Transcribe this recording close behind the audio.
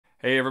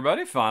Hey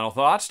everybody, final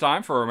thoughts.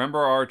 Time for Remember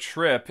Our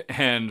Trip.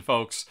 And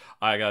folks,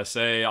 I gotta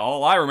say,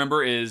 all I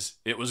remember is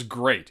it was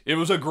great. It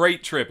was a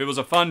great trip. It was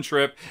a fun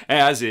trip,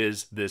 as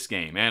is this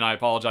game. And I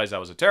apologize, that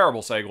was a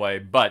terrible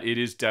segue, but it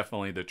is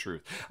definitely the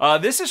truth.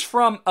 This is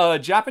from a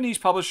Japanese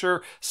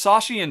publisher,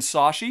 Sashi and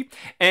Sashi,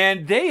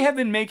 and they have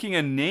been making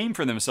a name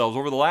for themselves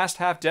over the last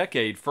half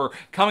decade for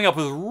coming up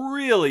with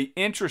really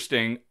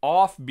interesting,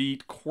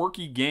 offbeat,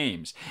 quirky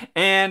games.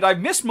 And I've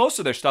missed most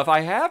of their stuff.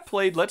 I have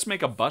played Let's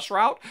Make a Bus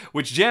Route,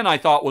 which Jen I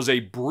thought was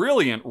a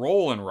brilliant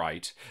roll and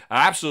write.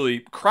 Absolutely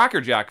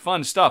crackerjack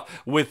fun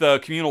stuff with a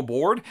communal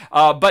board,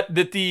 but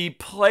that the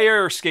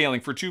player scaling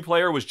for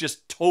two-player was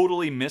just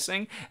totally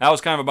missing. That was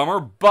kind of a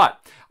bummer,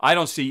 but I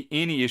don't see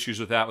any issues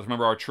with that with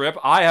Remember Our Trip.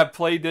 I have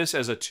played this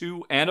as a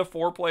 2- and a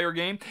 4-player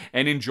game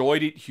and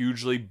enjoyed it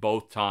hugely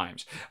both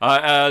times.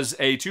 As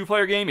a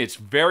 2-player game, it's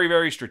very,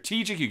 very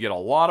strategic. You get a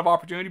lot of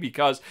opportunity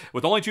because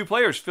with only 2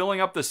 players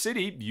filling up the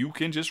city, you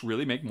can just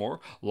really make more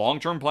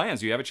long-term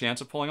plans you have a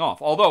chance of pulling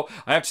off. Although,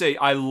 I have to say,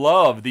 I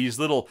love these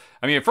little...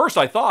 at first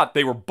I thought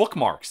they were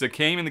bookmarks that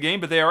came in the game,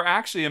 but they are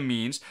actually a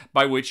means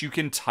by which you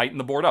can tighten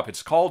the board up.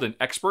 It's called an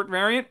expert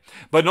variant,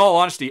 but in all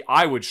honesty,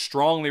 I would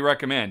strongly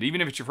recommend,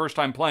 even if it's your first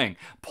time playing,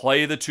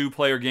 play the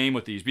 2-player game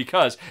with these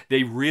because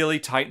they really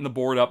tighten the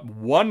board up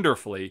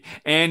wonderfully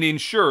and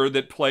ensure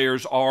that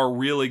players are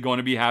really going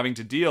to be having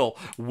to deal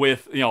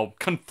with,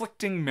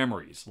 conflicting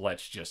memories,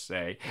 let's just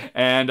say,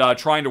 and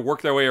trying to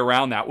work their way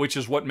around that, which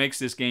is what makes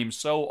this game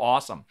so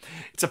awesome.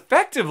 It's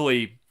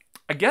effectively...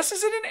 I guess,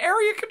 is it an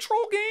area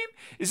control game?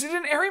 Is it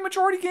an area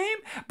majority game?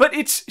 But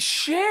it's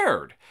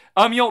shared.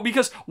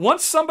 Because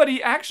once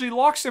somebody actually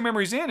locks their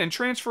memories in and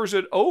transfers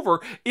it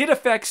over, it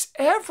affects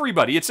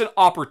everybody. It's an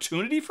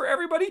opportunity for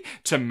everybody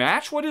to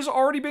match what has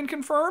already been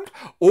confirmed,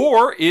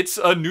 or it's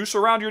a noose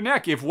around your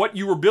neck if what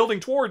you were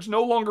building towards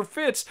no longer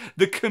fits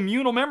the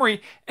communal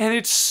memory, and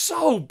it's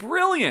so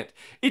brilliant.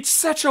 It's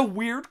such a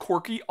weird,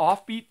 quirky,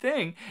 offbeat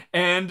thing,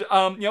 and,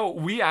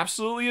 we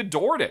absolutely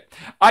adored it.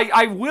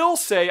 I will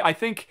say, I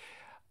think...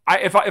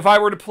 If I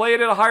were to play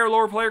it at a higher or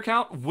lower player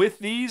count with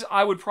these,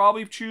 I would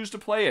probably choose to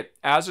play it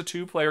as a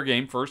 2-player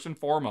game first and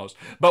foremost.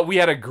 But we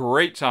had a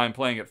great time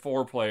playing it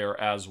 4-player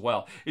as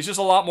well. It's just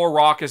a lot more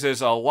raucous.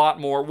 It's a lot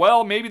more,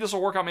 well, maybe this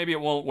will work out, maybe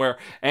it won't.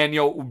 And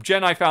Jen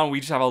and I found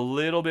we just have a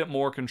little bit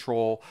more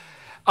control.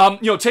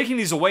 Taking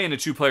these away in a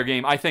 2-player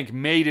game, I think,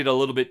 made it a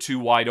little bit too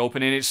wide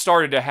open, and it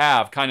started to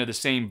have kind of the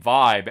same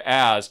vibe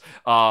as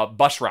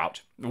Bus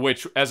Route,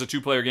 which as a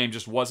 2-player game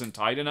just wasn't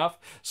tight enough.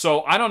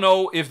 So I don't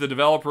know if the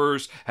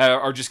developers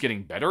are just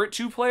getting better at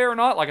 2-player or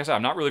not. Like I said,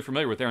 I'm not really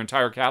familiar with their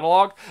entire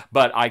catalog,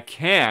 but I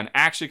can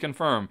actually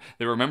confirm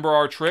that Remember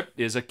Our Trip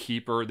is a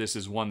keeper. This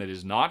is one that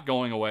is not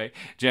going away.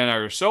 Jen and I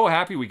are so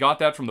happy we got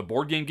that from the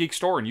BoardGameGeek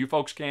store, and you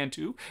folks can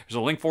too. There's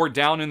a link for it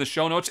down in the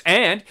show notes,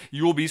 and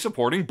you will be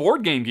supporting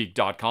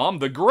BoardGameGeek.com,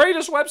 the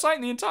greatest website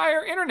in the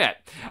entire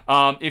internet,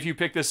 if you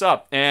pick this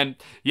up. And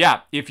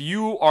yeah, if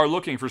you are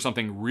looking for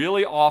something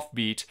really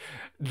offbeat,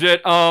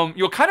 that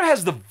kind of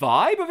has the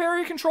vibe of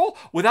area control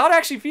without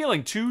actually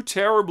feeling too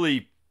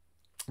terribly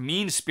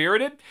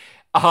mean-spirited,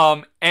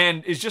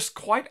 and is just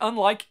quite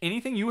unlike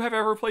anything you have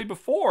ever played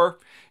before,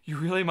 you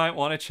really might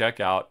want to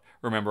check out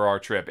Remember Our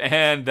Trip.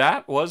 And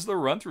that was the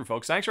run-through,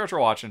 folks. Thanks so much for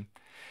watching.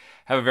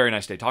 Have a very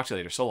nice day. Talk to you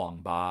later. So long.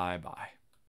 Bye-bye.